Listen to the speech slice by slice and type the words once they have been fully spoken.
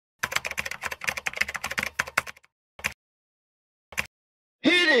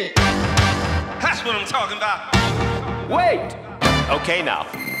That's what I'm talking about. Wait! Okay, now,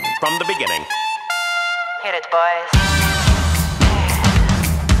 from the beginning. Hit it, boys.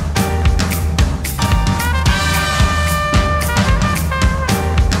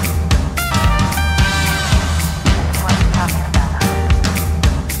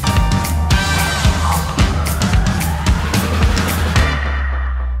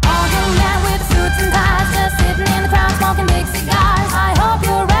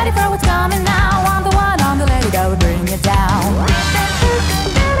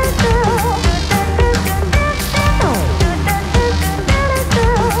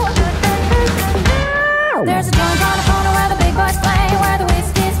 There's a joint on the corner where the big boys play, where the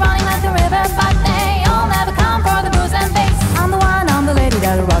whiskey's running like the river, but they all never come for the booze and bass. I'm the one, I'm the lady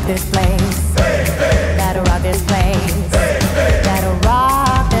that'll rock this place. That'll rock this place. That'll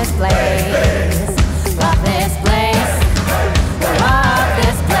rock this place. Rock this place. Rock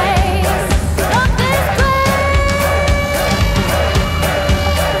this place. Rock this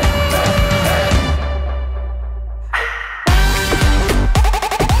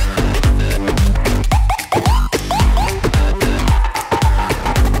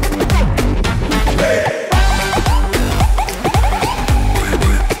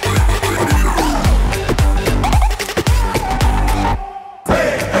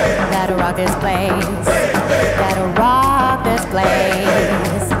That'll rock this place. That'll rock this place.